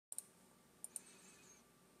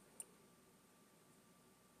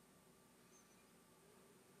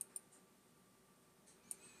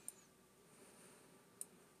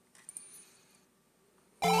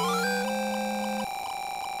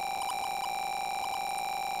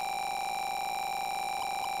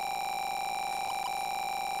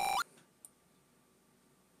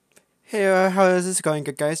Hey, how is this going,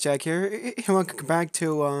 good guys? Jack here. Welcome back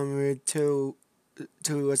to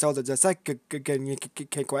Zelda the second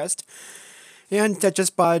quest, and I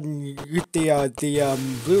just bought the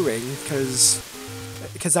blue ring because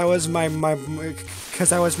that was my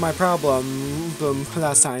problem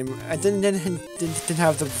last time. I didn't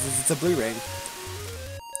have the blue ring.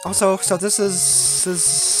 Also, so this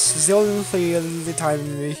is the only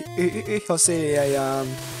time you'll see a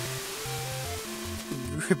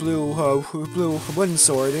blue wooden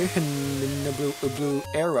sword and a blue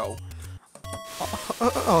arrow.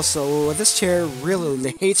 Also, this chair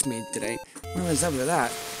really hates me today. What was up with that?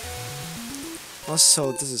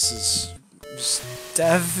 Also, this is just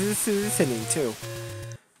deafening too.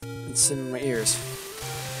 It's in my ears.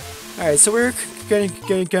 Alright, so we're gonna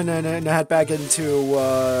head back into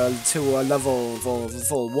level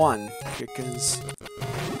 1 because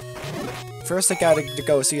first I gotta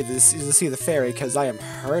go see the fairy because I am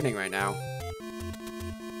hurting right now.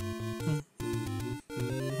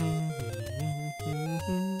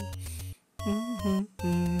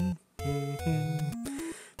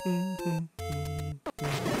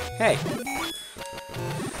 Hey.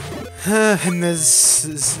 And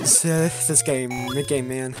this game,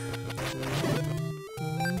 man.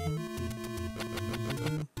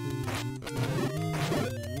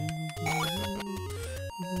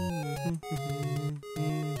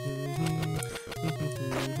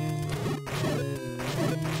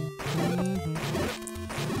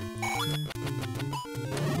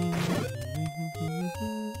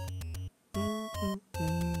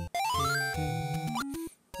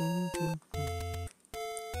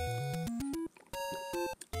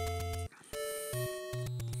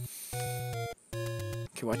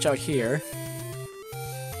 Okay, watch out here.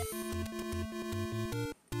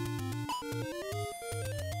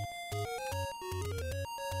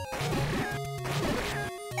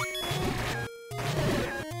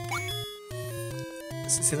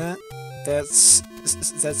 See that? That's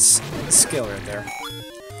skill right there.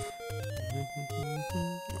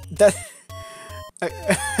 That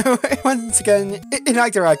once again,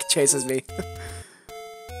 Inagdarak chases me.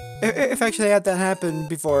 If actually had that happen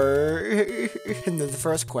before in the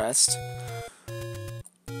first quest.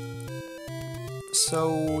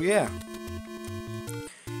 So yeah,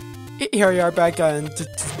 here we are back on to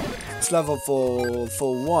level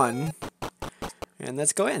full 1, and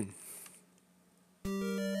let's go in.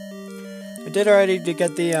 I did already to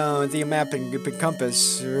get the map and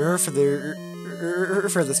compass for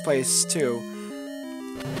this place too.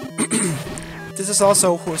 This is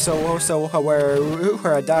also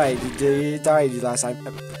where I died last time.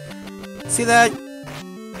 See that?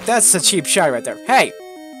 That's a cheap shot right there. Hey,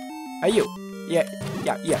 are you? Yeah,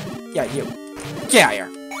 you. Get out here.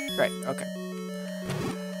 Right. Okay.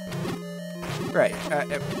 Right.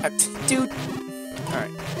 Dude. All right.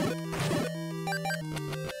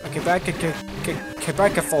 Okay, back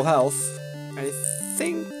at full health. I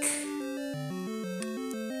think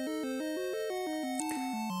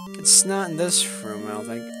it's not in this room. I don't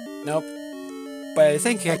think. Nope. But I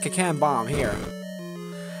think I can bomb here.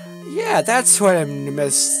 Yeah, that's what I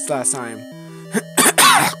missed last time.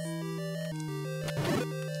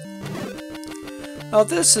 Well,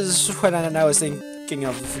 this is what I was thinking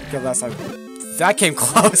of last time. That came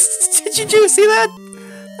close. Did you see that?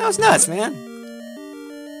 That was nuts, man.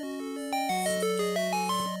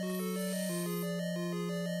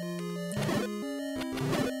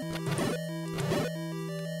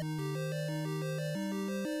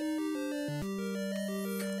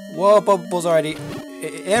 Whoa, Bubbles already.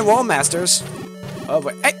 And Wall Masters. Oh,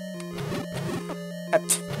 but hey!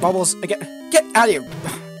 Bubbles, again. Get out of here!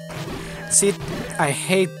 See, I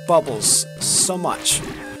hate Bubbles so much.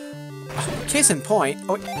 Case in point.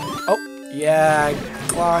 Oh, yeah,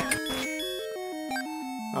 clock.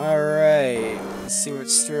 Alright. Let's see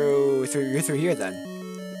what's through here then.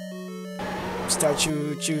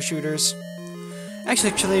 Statue shooters.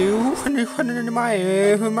 Actually, who am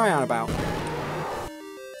I on about?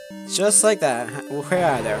 Just like that. We're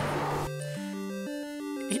out of there.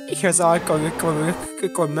 Here's our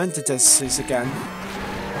Gormentitus again.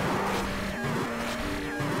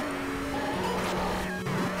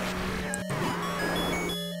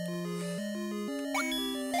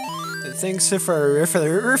 Thanks for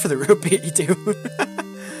the rupee, dude.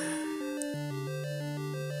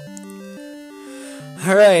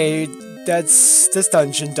 Alright, that's this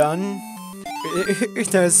dungeon done.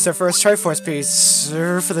 There's the first Triforce piece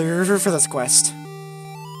for this quest.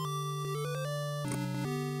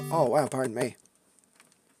 Oh wow, pardon me.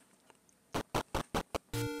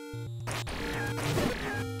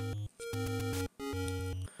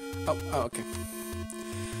 Oh, okay.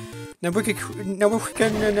 Now we're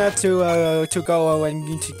gonna have to go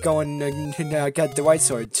and get the white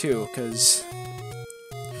sword too, cause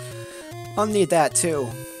I'll need that too.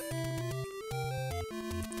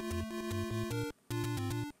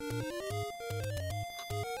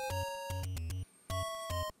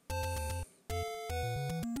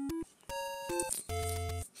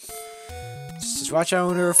 Just watch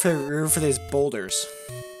out for these boulders.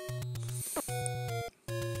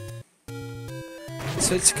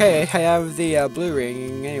 So it's okay, I have the blue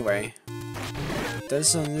ring anyway.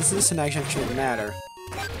 This doesn't actually matter.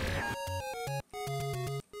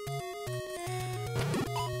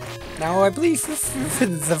 Now I believe for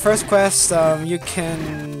the first quest, you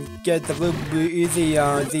can get the blue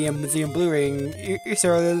ring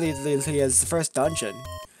early as the first dungeon,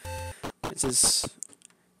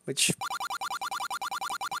 which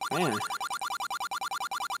man,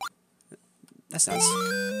 that's nice.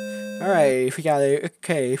 Alright, we got it.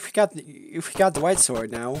 Okay, we got the white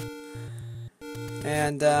sword now,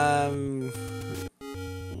 and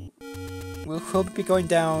we'll be going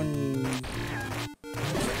down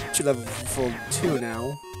to level 2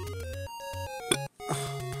 now. Oh,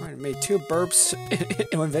 I made 2 burps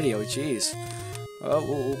in one video. Jeez.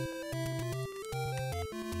 Oh.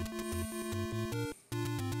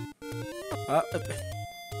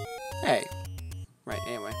 Hey. Right.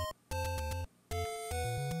 Anyway.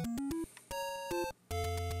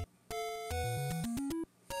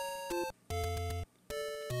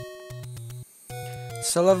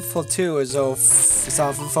 So level 2 is off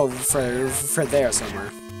for there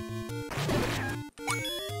somewhere.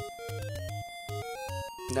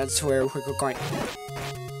 That's where we're going.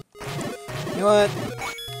 You know what?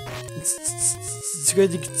 It's a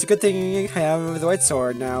good thing I have the white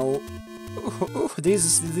sword now.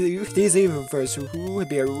 These evers would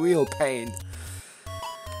be a real pain.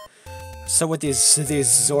 So with these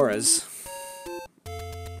Zoras.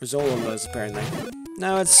 Zolas apparently.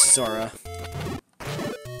 No, it's Zora.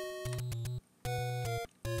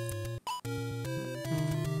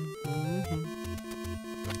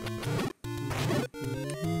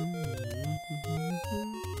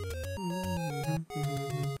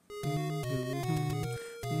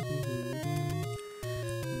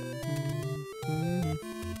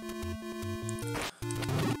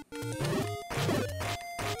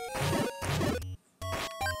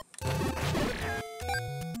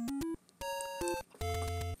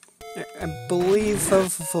 I believe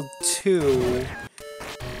level 2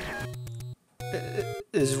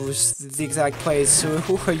 was the exact place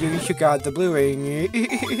where you got the blue ring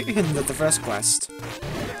in the first quest.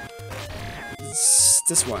 It's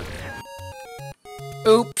this one.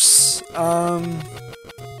 Oops. Oh,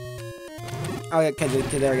 okay,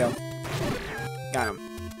 there we go. Got him.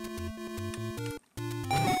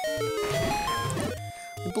 I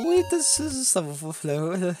believe this is level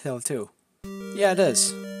 2. Yeah, it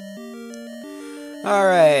is.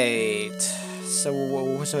 Alright, so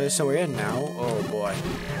we're in now. Oh boy.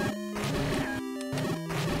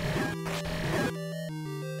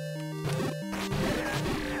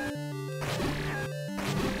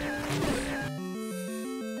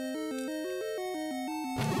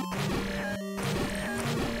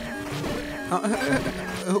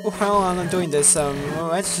 While I'm doing this, I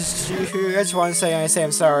just want to say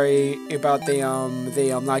I'm sorry about the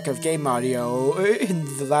lack of game audio in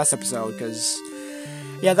the last episode, because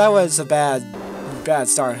yeah, that was a bad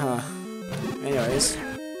start, huh? Anyways.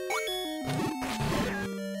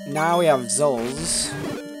 Now we have Zols.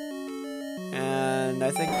 And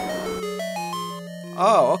I think...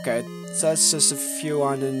 Oh, okay. So that's just a few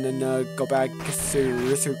on and then go back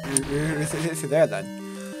through there then.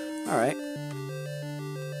 Alright.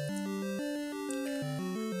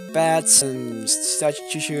 Bats and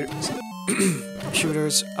statue shooters.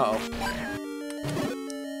 Uh-oh.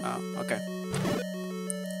 Oh, okay.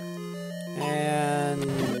 And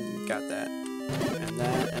got that. And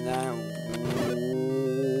that, and that.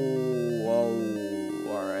 Whoa.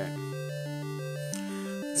 Alright.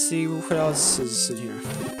 Let's see what else is in here.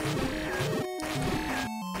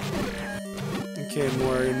 Okay,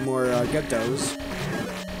 more GIBDOS.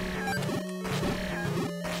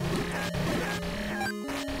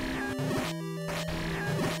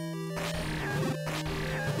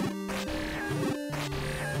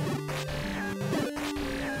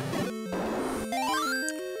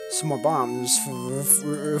 Some more bombs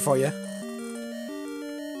for you.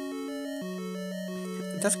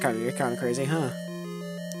 That's kind of crazy, huh?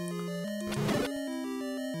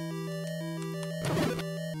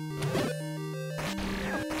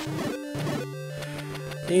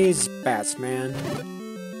 These bats, man.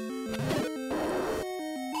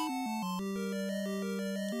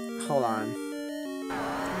 hold on.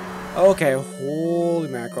 Okay, holy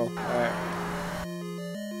mackerel. Alright.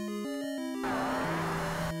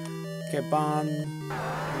 Okay, bomb.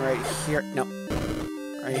 Right here. No.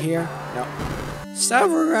 Right here. No. Stop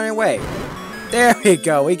running away. There we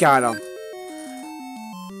go. We got him.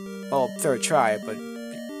 Well, third try, but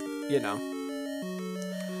you know.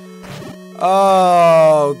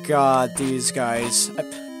 Oh god, these guys.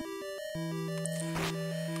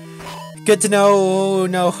 Good to know.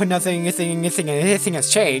 No, nothing has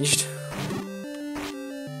changed.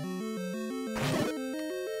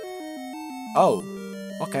 Oh,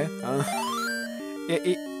 okay.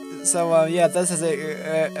 So yeah, that's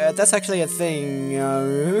actually a thing.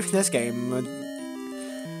 This game.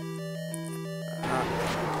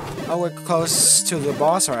 Oh, we're close to the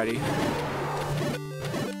boss already.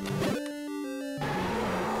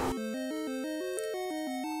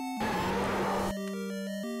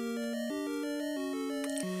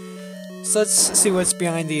 So let's see what's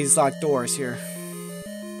behind these locked doors here.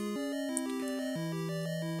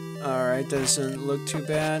 Alright, doesn't look too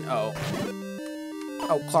bad. Oh.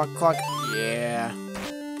 Oh, clock. Yeah.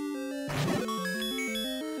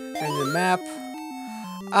 And the map.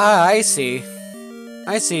 Ah, I see.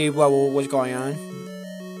 I see what was going on.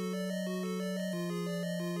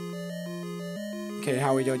 Okay,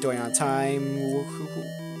 how are we doing on time?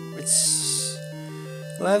 It's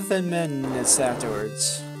 11 minutes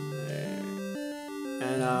afterwards.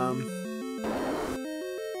 And,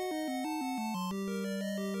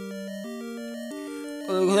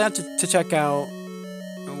 we'll have to check out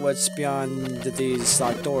what's beyond these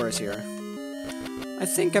locked doors here. I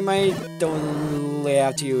think I might only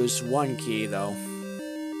have to use one key, though.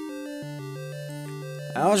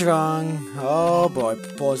 I was wrong. Oh boy,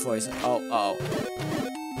 Paul's voice. Oh.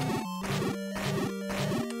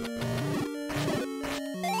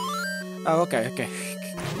 Oh, okay.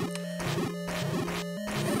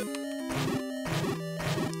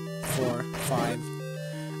 4, 5.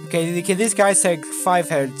 Okay, these guys take 5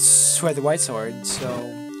 heads with the white sword, so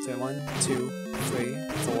 1, 2, 3,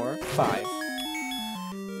 4, 5.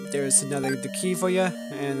 There's another key for you,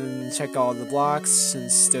 and check all the blocks,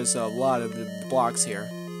 since there's a lot of the blocks here.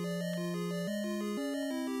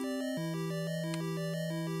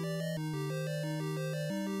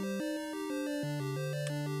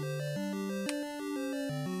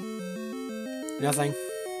 Nothing.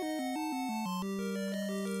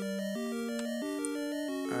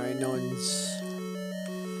 Alright, no one's...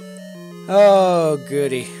 Oh,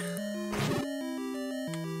 goody.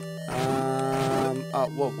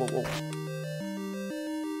 Oh, whoa.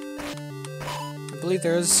 I believe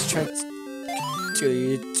there's a trick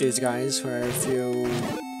to these guys where if you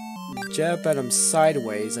jump at them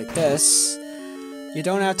sideways like this, you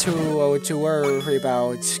don't have to worry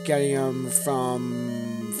about getting them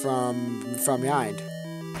from behind.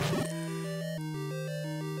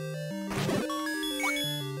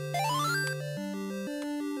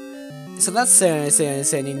 So that's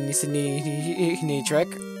a neat trick.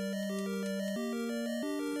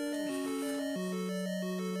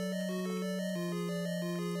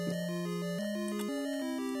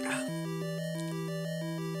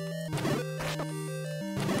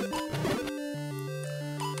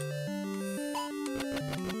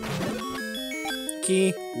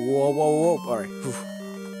 Key. Whoa. Alright.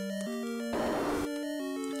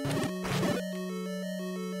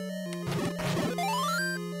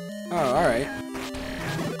 Oh, alright.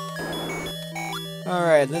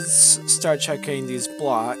 Alright, let's start checking these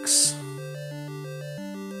blocks.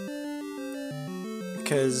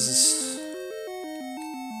 Because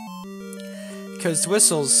the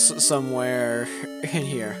whistle's somewhere in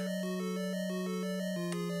here.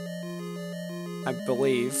 I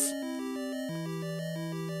believe.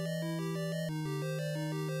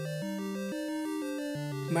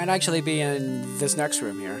 Might actually be in this next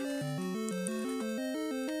room here.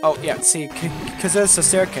 Oh yeah, see, because there's a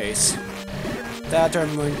staircase. That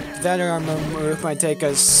move might take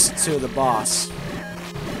us to the boss.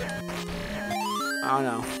 I don't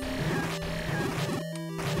know.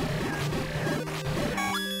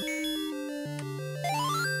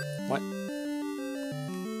 What?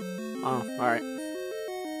 Oh, alright.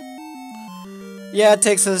 Yeah, it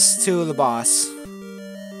takes us to the boss.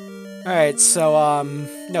 Alright, so,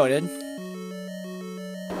 noted.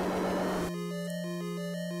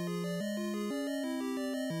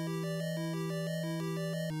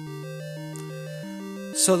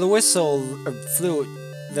 So the whistle or flute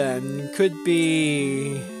then could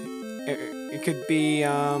be it could be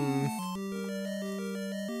a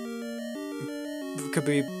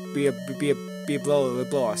blow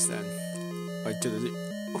us then,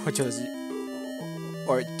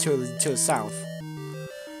 or to the south.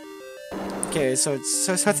 Okay, so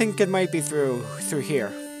I think it might be through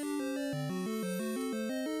here.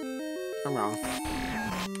 I'm wrong.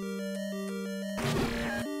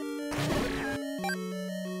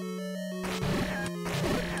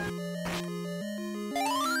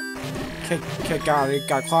 Okay,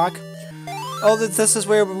 got clock. Oh, this is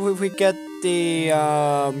where we get the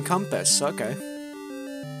compass. Okay.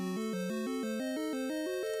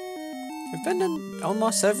 I've been in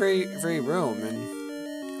almost every room, and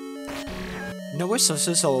no whistles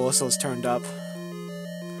turned up.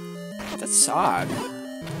 That's odd.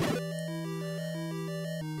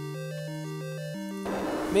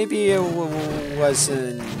 Maybe it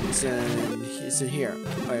wasn't in here.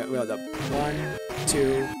 Wait, hold up. 1,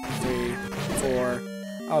 2, 3, 4.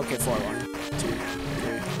 Oh, okay, 4. 1, 2,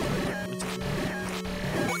 3,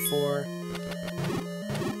 4.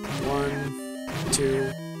 1,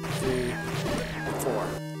 2, 3, 4.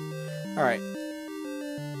 All right.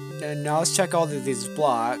 And now let's check all of these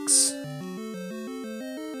blocks.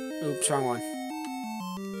 Oops, wrong one.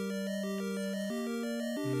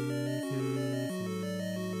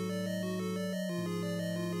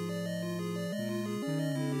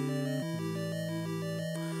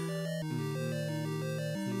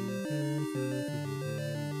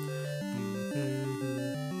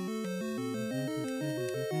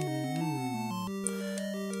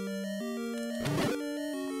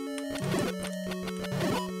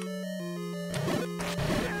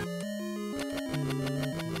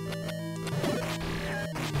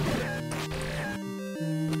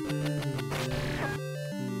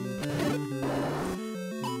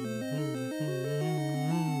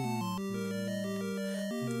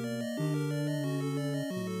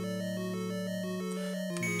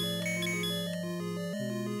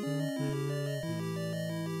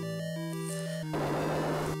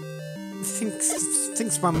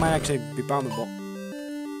 Things might actually be bombable.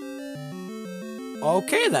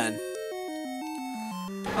 Okay then.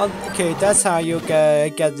 Okay, that's how you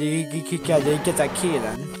get that key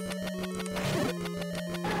then.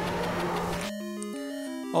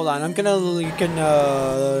 Hold on, I'm gonna look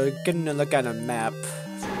at a map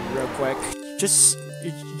real quick. Just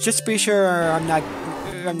be sure I'm not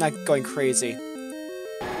going crazy.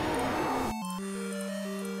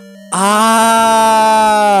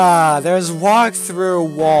 Ah, there's walk-through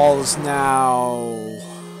walls now.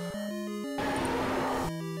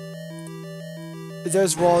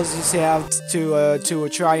 There's walls you have to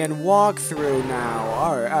try and walk through now.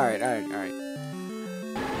 All right.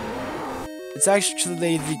 It's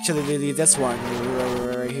actually this one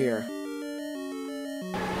right here.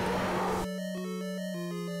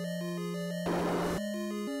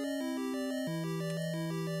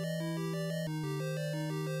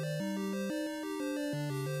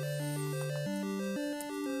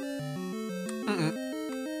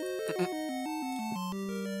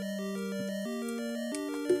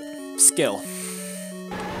 Skill.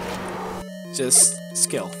 Just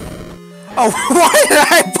skill. Oh, why did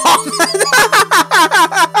I bomb it?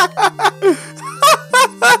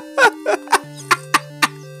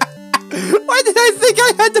 Why did I think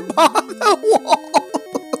I had to bomb the wall?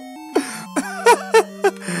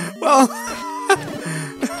 Well,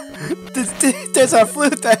 there's a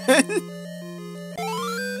flute then.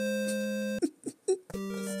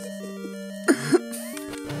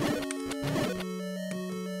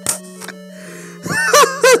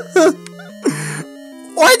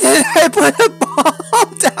 Why did I put a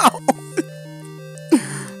bomb down?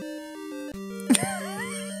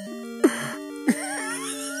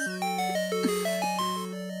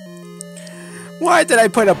 Why did I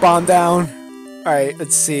put a bomb down? Alright,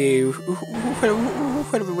 let's see.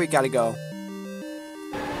 Where do we gotta go?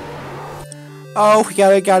 Oh, we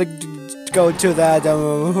gotta go to that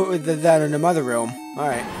in the mother room.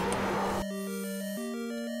 Alright.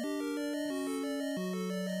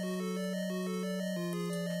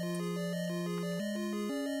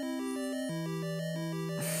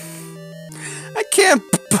 I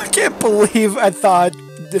can't believe I thought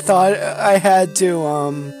I had to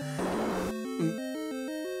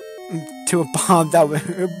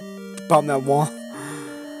bomb that wall.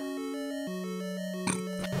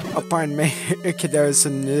 Oh, pardon me. Okay, there's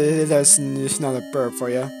another bird for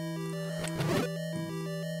you.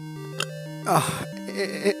 Oh,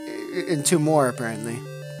 and 2 more apparently.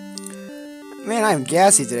 Man, I'm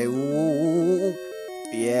gassy today. Ooh.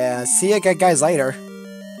 Yeah, see you guys later.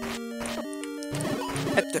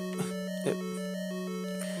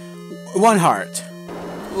 1 heart.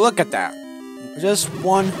 Look at that. Just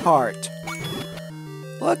 1 heart.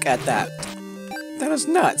 Look at that. That is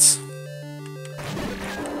nuts.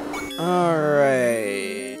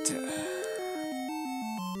 Alright.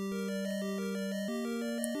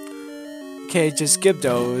 Okay, just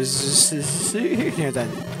GIBDOS. Here then.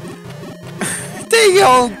 There you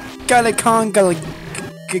go! Got a conga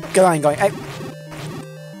line going.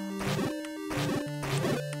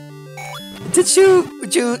 Did you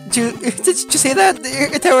see that?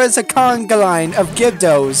 There was a conga line of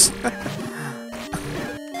GIBDOS.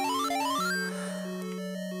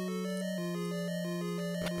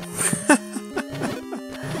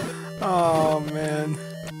 Oh man.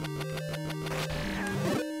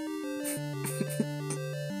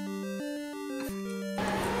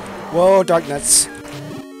 Whoa, dark nuts.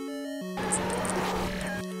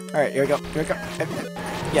 Alright, here we go. Here we go.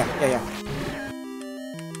 Yeah.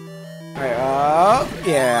 Alright,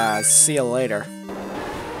 yeah, see you later.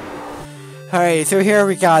 Alright, through here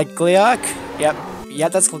we got Gliok. Yep,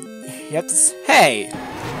 that's... Hey!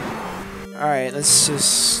 Alright, let's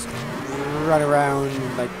just run around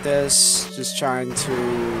like this, just trying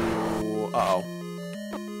to... Uh-oh.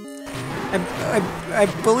 I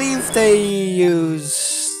believe they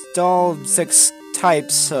used all 6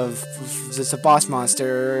 types of just a boss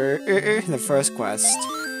monster in the first quest.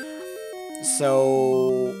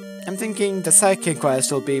 So I'm thinking the second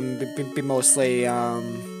quest will be mostly a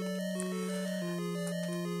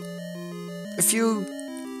few,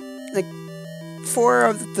 like 4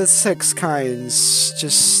 of the 6 kinds,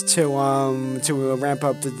 just to ramp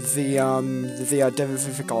up the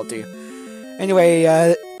difficulty. Anyway,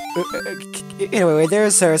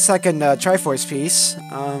 there's our second Triforce piece.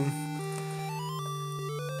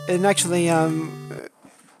 And actually,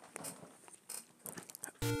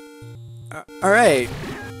 alright.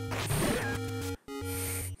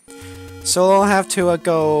 So I'll have to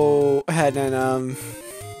go ahead and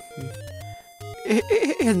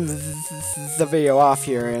end the video off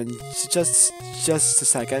here in just a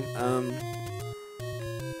second.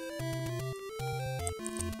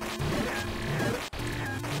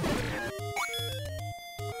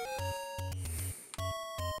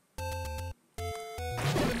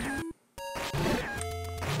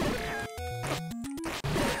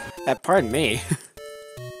 Pardon me.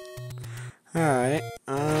 Alright,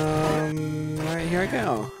 right, here I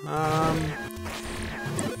go.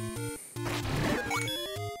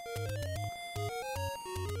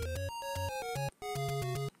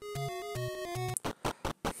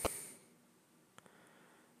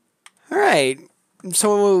 Alright,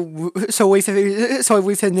 so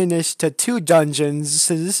we've finished 2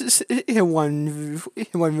 dungeons in one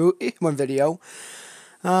video.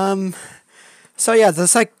 So yeah, the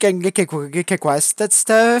second quest, that's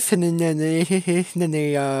definitely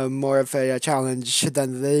more of a challenge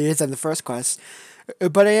than the first quest,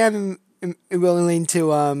 but I am willing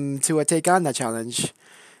to take on that challenge,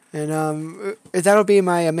 and that'll be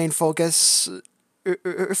my main focus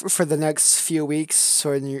for the next few weeks,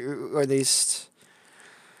 or at least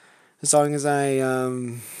as long as I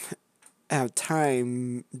have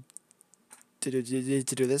time to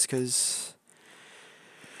do this, because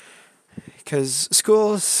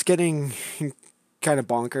school's getting kind of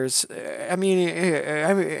bonkers. I'm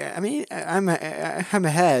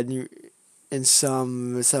ahead in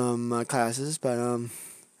some classes, but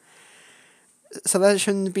so that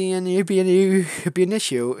shouldn't be an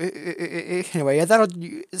issue. Anyway, that'll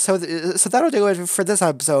do it for this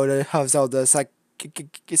episode of Zelda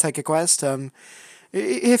Psychic Quest.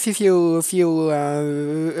 If you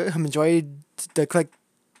enjoyed, click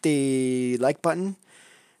the like button.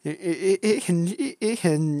 And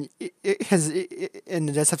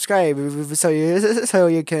subscribe so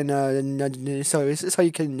you can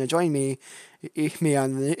join me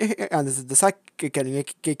on the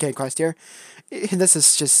second quest here. And this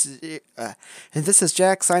is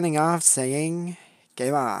Jack signing off, saying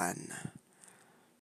game on.